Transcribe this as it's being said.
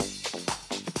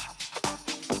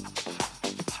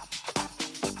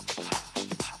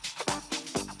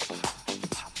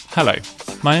Hello,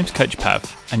 my name's Coach Pav,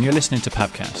 and you're listening to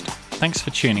Pavcast. Thanks for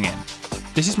tuning in.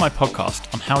 This is my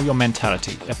podcast on how your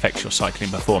mentality affects your cycling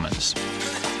performance.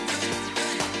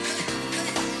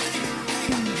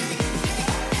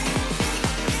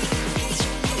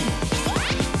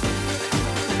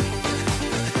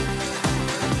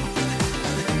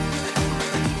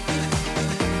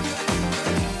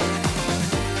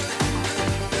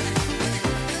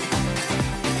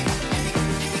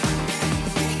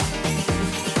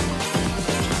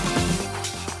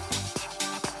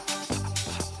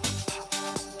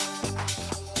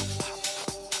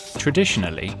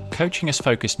 Traditionally, coaching has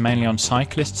focused mainly on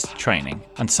cyclists' training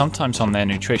and sometimes on their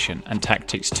nutrition and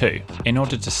tactics too, in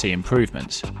order to see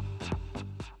improvements.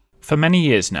 For many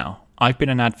years now, I've been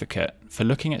an advocate for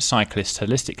looking at cyclists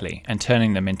holistically and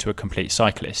turning them into a complete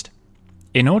cyclist.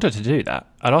 In order to do that,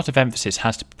 a lot of emphasis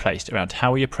has to be placed around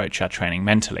how we approach our training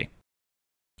mentally.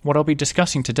 What I'll be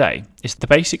discussing today is the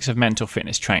basics of mental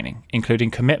fitness training, including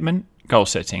commitment, goal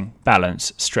setting,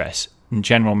 balance, stress, and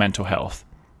general mental health.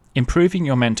 Improving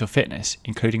your mental fitness,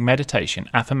 including meditation,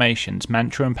 affirmations,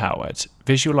 mantra and power words,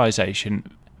 visualization,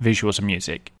 visuals and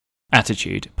music,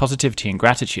 attitude, positivity and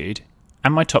gratitude,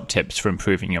 and my top tips for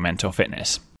improving your mental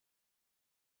fitness.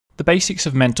 The basics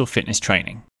of mental fitness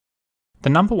training. The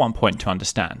number one point to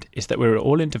understand is that we're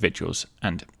all individuals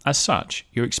and, as such,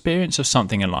 your experience of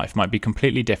something in life might be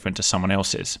completely different to someone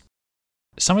else's.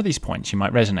 Some of these points you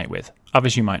might resonate with,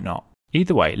 others you might not.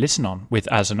 Either way, listen on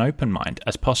with as an open mind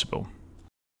as possible.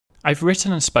 I've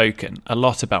written and spoken a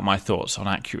lot about my thoughts on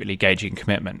accurately gauging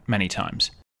commitment many times.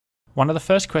 One of the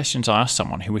first questions I ask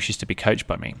someone who wishes to be coached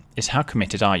by me is, how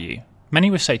committed are you?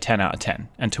 Many would say 10 out of 10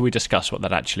 until we discuss what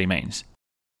that actually means.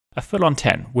 A full-on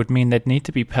 10 would mean they'd need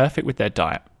to be perfect with their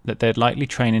diet, that they'd likely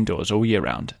train indoors all year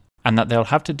round, and that they'll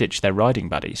have to ditch their riding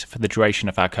buddies for the duration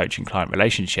of our coaching-client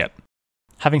relationship.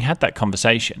 Having had that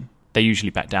conversation, they usually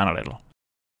back down a little.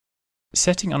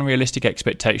 Setting unrealistic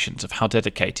expectations of how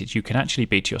dedicated you can actually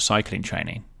be to your cycling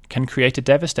training can create a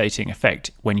devastating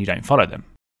effect when you don't follow them.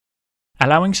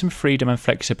 Allowing some freedom and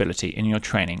flexibility in your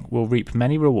training will reap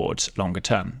many rewards longer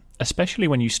term, especially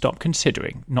when you stop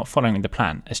considering not following the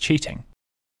plan as cheating.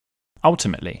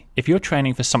 Ultimately, if you're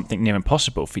training for something near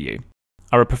impossible for you,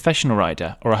 are a professional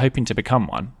rider or are hoping to become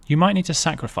one, you might need to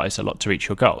sacrifice a lot to reach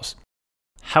your goals.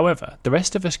 However, the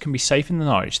rest of us can be safe in the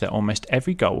knowledge that almost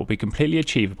every goal will be completely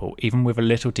achievable even with a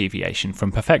little deviation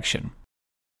from perfection.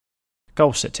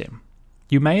 Goal setting.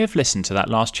 You may have listened to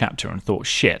that last chapter and thought,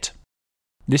 shit.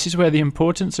 This is where the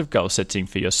importance of goal setting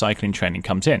for your cycling training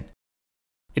comes in.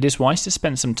 It is wise to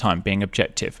spend some time being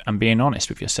objective and being honest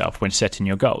with yourself when setting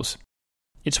your goals.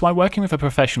 It's why working with a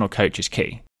professional coach is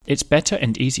key. It's better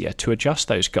and easier to adjust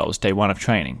those goals day one of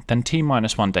training than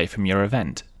T-1 day from your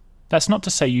event. That's not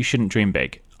to say you shouldn't dream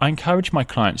big. I encourage my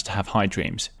clients to have high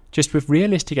dreams, just with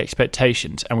realistic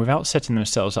expectations and without setting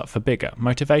themselves up for bigger,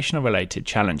 motivational-related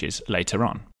challenges later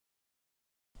on.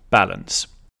 Balance.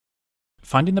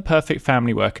 Finding the perfect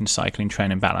family work and cycling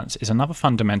training balance is another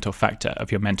fundamental factor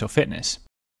of your mental fitness.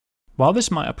 While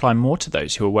this might apply more to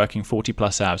those who are working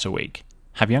 40+ hours a week,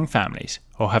 have young families,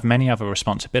 or have many other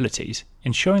responsibilities,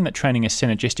 ensuring that training is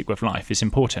synergistic with life is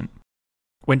important.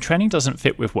 When training doesn't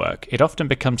fit with work, it often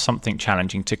becomes something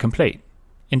challenging to complete.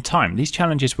 In time, these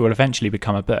challenges will eventually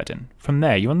become a burden. From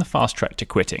there, you're on the fast track to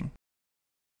quitting.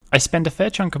 I spend a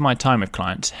fair chunk of my time with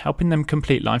clients helping them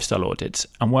complete lifestyle audits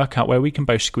and work out where we can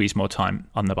both squeeze more time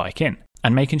on the bike in,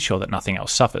 and making sure that nothing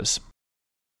else suffers.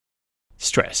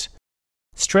 Stress.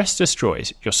 Stress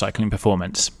destroys your cycling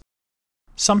performance.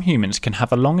 Some humans can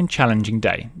have a long and challenging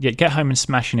day, yet get home and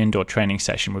smash an indoor training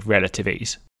session with relative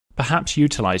ease, perhaps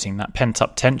utilising that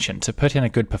pent-up tension to put in a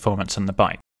good performance on the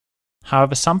bike.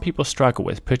 However, some people struggle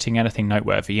with putting anything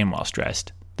noteworthy in while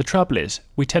stressed. The trouble is,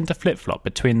 we tend to flip-flop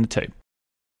between the two.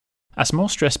 As more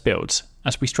stress builds,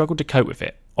 as we struggle to cope with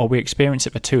it, or we experience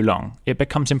it for too long, it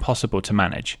becomes impossible to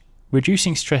manage.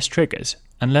 Reducing stress triggers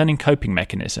and learning coping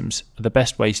mechanisms are the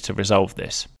best ways to resolve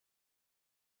this.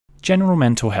 General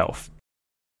mental health.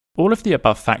 All of the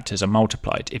above factors are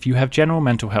multiplied if you have general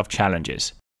mental health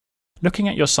challenges. Looking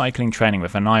at your cycling training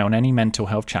with an eye on any mental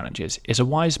health challenges is a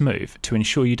wise move to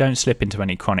ensure you don't slip into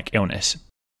any chronic illness.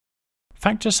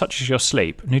 Factors such as your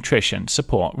sleep, nutrition,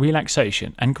 support,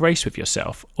 relaxation, and grace with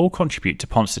yourself all contribute to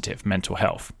positive mental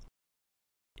health.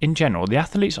 In general, the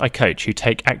athletes I coach who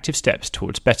take active steps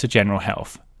towards better general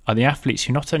health are the athletes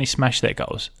who not only smash their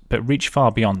goals, but reach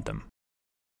far beyond them.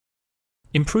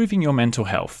 Improving your mental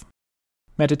health.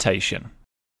 Meditation.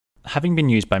 Having been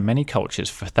used by many cultures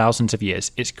for thousands of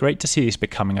years, it's great to see this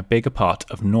becoming a bigger part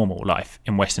of normal life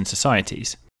in Western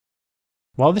societies.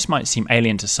 While this might seem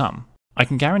alien to some, I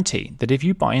can guarantee that if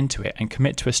you buy into it and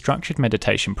commit to a structured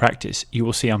meditation practice, you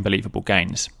will see unbelievable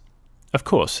gains. Of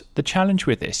course, the challenge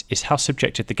with this is how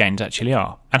subjective the gains actually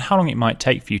are, and how long it might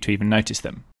take for you to even notice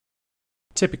them.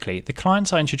 Typically, the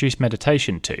clients I introduce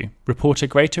meditation to report a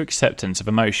greater acceptance of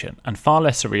emotion and far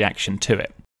less a reaction to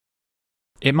it.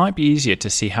 It might be easier to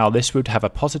see how this would have a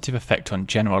positive effect on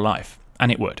general life,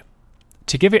 and it would.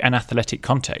 To give it an athletic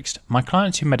context, my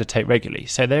clients who meditate regularly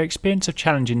say their experience of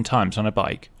challenging times on a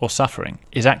bike or suffering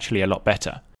is actually a lot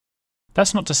better.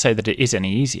 That's not to say that it is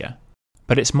any easier,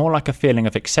 but it's more like a feeling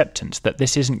of acceptance that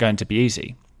this isn't going to be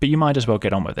easy, but you might as well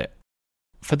get on with it.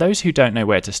 For those who don't know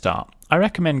where to start, I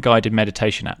recommend guided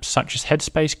meditation apps such as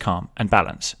Headspace, Calm and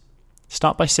Balance.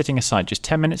 Start by setting aside just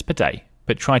 10 minutes per day,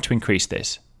 but try to increase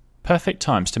this. Perfect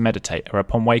times to meditate are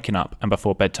upon waking up and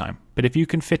before bedtime, but if you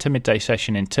can fit a midday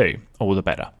session in too, all the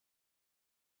better.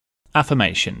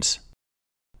 Affirmations.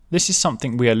 This is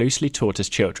something we are loosely taught as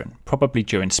children, probably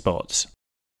during sports.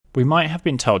 We might have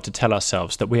been told to tell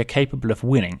ourselves that we are capable of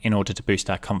winning in order to boost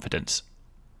our confidence.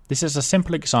 This is a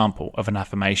simple example of an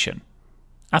affirmation.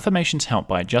 Affirmations help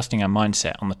by adjusting our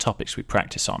mindset on the topics we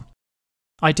practice on.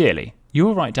 Ideally, you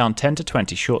will write down 10 to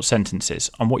 20 short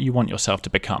sentences on what you want yourself to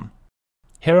become.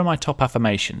 Here are my top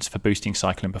affirmations for boosting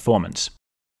cycling performance.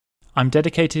 I'm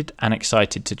dedicated and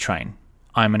excited to train.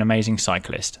 I am an amazing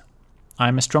cyclist. I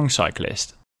am a strong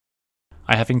cyclist.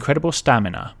 I have incredible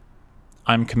stamina.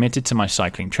 I am committed to my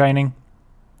cycling training.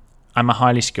 I'm a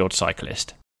highly skilled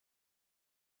cyclist.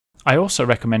 I also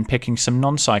recommend picking some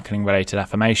non-cycling related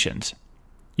affirmations.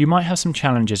 You might have some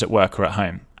challenges at work or at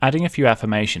home. Adding a few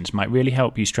affirmations might really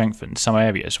help you strengthen some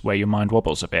areas where your mind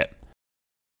wobbles a bit.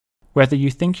 Whether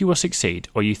you think you will succeed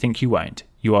or you think you won't,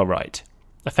 you are right.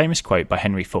 A famous quote by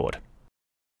Henry Ford.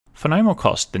 For no more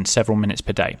cost than several minutes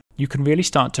per day, you can really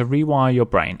start to rewire your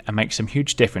brain and make some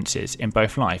huge differences in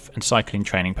both life and cycling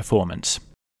training performance.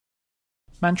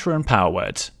 Mantra and power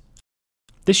words.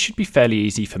 This should be fairly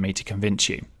easy for me to convince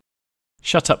you.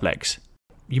 Shut up, legs.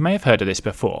 You may have heard of this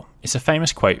before. It's a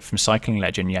famous quote from cycling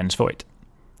legend Jens Voigt.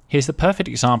 Here's the perfect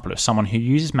example of someone who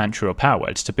uses mantra or power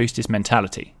words to boost his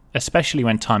mentality, especially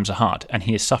when times are hard and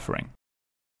he is suffering.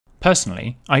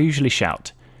 Personally, I usually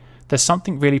shout. There's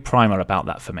something really primal about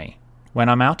that for me. When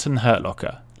I'm out in the hurt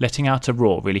locker, letting out a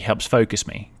roar really helps focus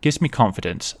me, gives me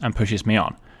confidence and pushes me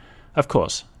on. Of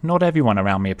course, not everyone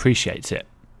around me appreciates it.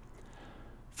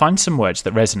 Find some words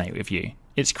that resonate with you.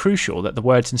 It's crucial that the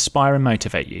words inspire and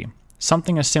motivate you.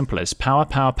 Something as simple as power,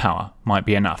 power, power might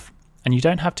be enough, and you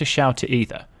don't have to shout it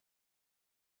either.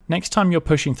 Next time you're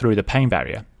pushing through the pain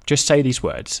barrier, just say these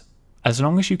words. As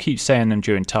long as you keep saying them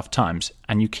during tough times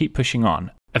and you keep pushing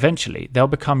on, eventually they'll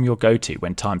become your go-to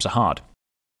when times are hard.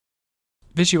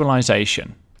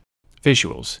 Visualization.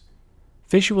 Visuals.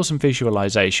 Visuals and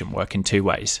visualization work in two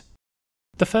ways.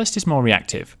 The first is more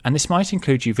reactive, and this might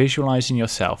include you visualizing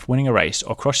yourself winning a race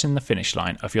or crossing the finish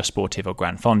line of your Sportive or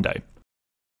Gran Fondo.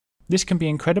 This can be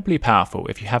incredibly powerful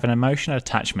if you have an emotional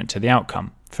attachment to the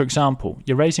outcome. For example,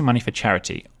 you're raising money for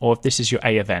charity, or if this is your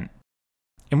A event.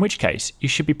 In which case, you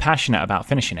should be passionate about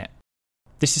finishing it.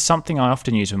 This is something I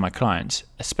often use with my clients,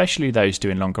 especially those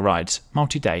doing longer rides,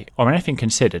 multi-day, or anything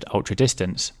considered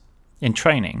ultra-distance. In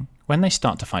training, when they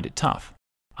start to find it tough,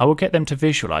 I will get them to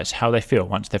visualize how they feel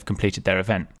once they've completed their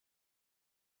event.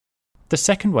 The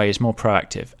second way is more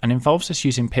proactive and involves us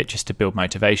using pictures to build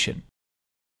motivation.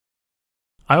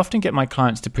 I often get my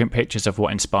clients to print pictures of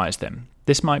what inspires them.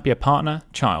 This might be a partner,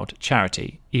 child,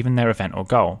 charity, even their event or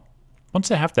goal. Once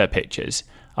they have their pictures,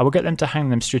 I will get them to hang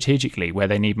them strategically where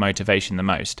they need motivation the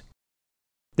most.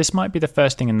 This might be the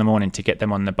first thing in the morning to get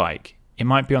them on the bike. It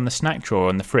might be on the snack drawer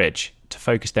on the fridge to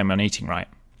focus them on eating right.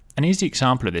 An easy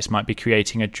example of this might be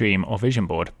creating a dream or vision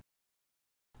board.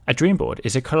 A dream board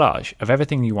is a collage of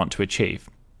everything you want to achieve.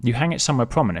 You hang it somewhere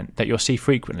prominent that you'll see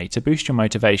frequently to boost your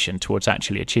motivation towards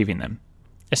actually achieving them.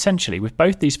 Essentially, with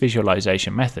both these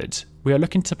visualization methods, we are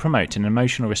looking to promote an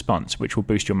emotional response which will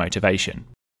boost your motivation.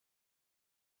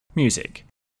 Music.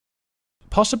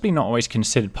 Possibly not always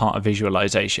considered part of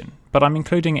visualization, but I'm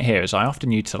including it here as I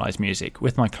often utilize music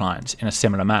with my clients in a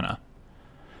similar manner.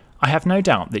 I have no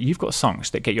doubt that you've got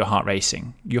songs that get your heart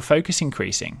racing, your focus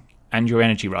increasing, and your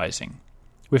energy rising.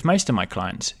 With most of my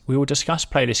clients, we will discuss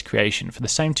playlist creation for the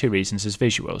same two reasons as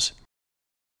visuals.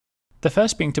 The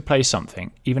first being to play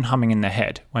something, even humming in their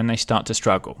head, when they start to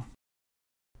struggle.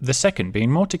 The second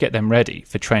being more to get them ready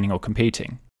for training or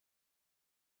competing.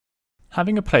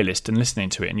 Having a playlist and listening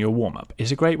to it in your warm-up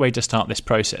is a great way to start this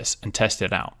process and test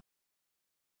it out.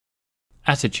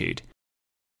 Attitude.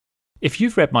 If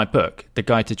you've read my book, The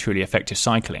Guide to Truly Effective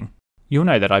Cycling, you'll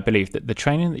know that I believe that the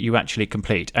training that you actually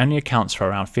complete only accounts for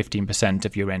around 15%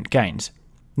 of your end gains.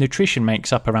 Nutrition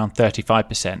makes up around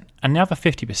 35%, and the other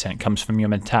 50% comes from your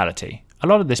mentality, a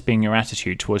lot of this being your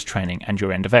attitude towards training and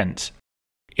your end events.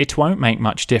 It won't make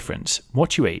much difference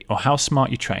what you eat or how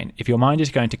smart you train if your mind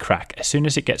is going to crack as soon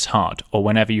as it gets hard or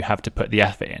whenever you have to put the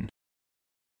effort in.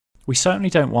 We certainly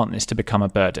don't want this to become a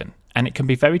burden, and it can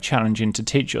be very challenging to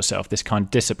teach yourself this kind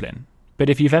of discipline. But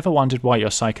if you've ever wondered why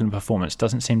your cycling performance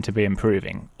doesn't seem to be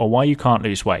improving, or why you can't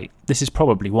lose weight, this is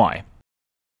probably why.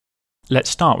 Let's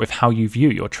start with how you view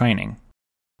your training.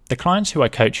 The clients who I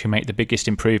coach who make the biggest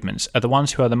improvements are the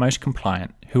ones who are the most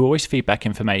compliant, who always feed back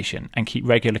information and keep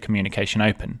regular communication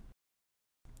open.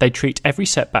 They treat every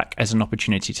setback as an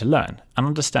opportunity to learn and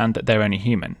understand that they're only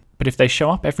human, but if they show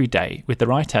up every day with the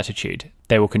right attitude,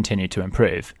 they will continue to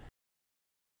improve.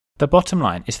 The bottom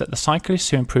line is that the cyclists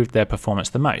who improve their performance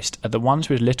the most are the ones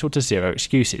with little to zero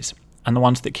excuses, and the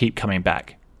ones that keep coming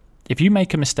back. If you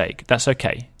make a mistake, that's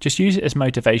okay, just use it as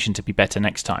motivation to be better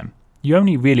next time. You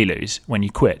only really lose when you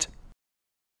quit.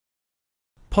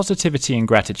 Positivity and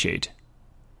gratitude.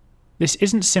 This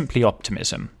isn't simply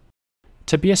optimism.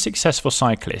 To be a successful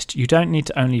cyclist, you don't need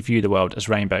to only view the world as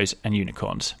rainbows and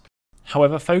unicorns.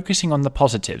 However, focusing on the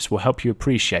positives will help you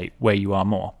appreciate where you are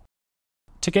more.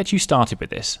 To get you started with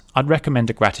this, I'd recommend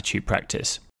a gratitude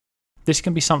practice. This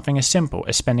can be something as simple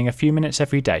as spending a few minutes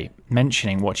every day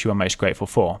mentioning what you are most grateful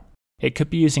for. It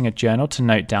could be using a journal to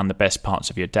note down the best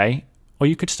parts of your day, or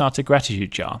you could start a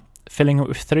gratitude jar, filling it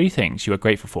with 3 things you are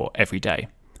grateful for every day.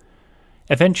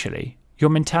 Eventually, your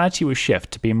mentality will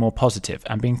shift to being more positive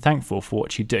and being thankful for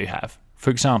what you do have. For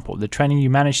example, the training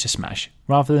you managed to smash,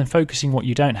 rather than focusing what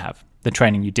you don't have, the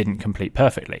training you didn't complete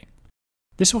perfectly.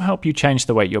 This will help you change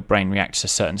the way your brain reacts to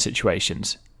certain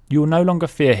situations. You will no longer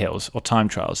fear hills or time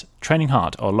trials, training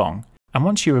hard or long, and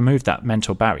once you remove that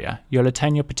mental barrier, you'll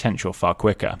attain your potential far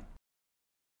quicker.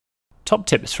 Top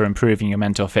tips for improving your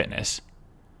mental fitness.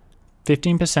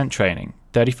 15% training,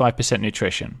 35%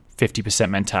 nutrition, 50%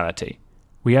 mentality.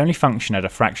 We only function at a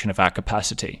fraction of our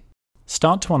capacity.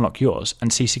 Start to unlock yours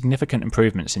and see significant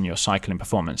improvements in your cycling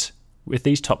performance with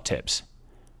these top tips.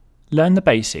 Learn the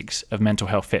basics of mental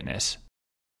health fitness.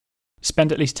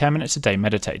 Spend at least 10 minutes a day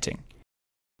meditating.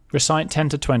 Recite 10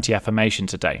 to 20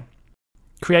 affirmations a day.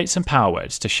 Create some power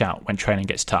words to shout when training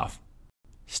gets tough.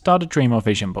 Start a dream or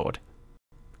vision board.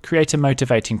 Create a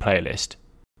motivating playlist.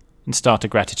 And start a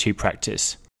gratitude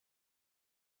practice.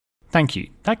 Thank you.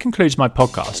 That concludes my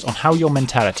podcast on how your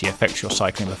mentality affects your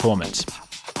cycling performance.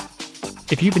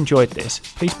 If you've enjoyed this,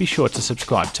 please be sure to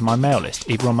subscribe to my mail list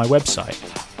either on my website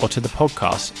or to the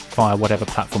podcast via whatever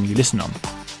platform you listen on.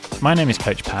 My name is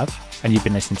Coach Pav, and you've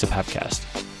been listening to Pavcast.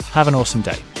 Have an awesome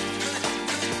day.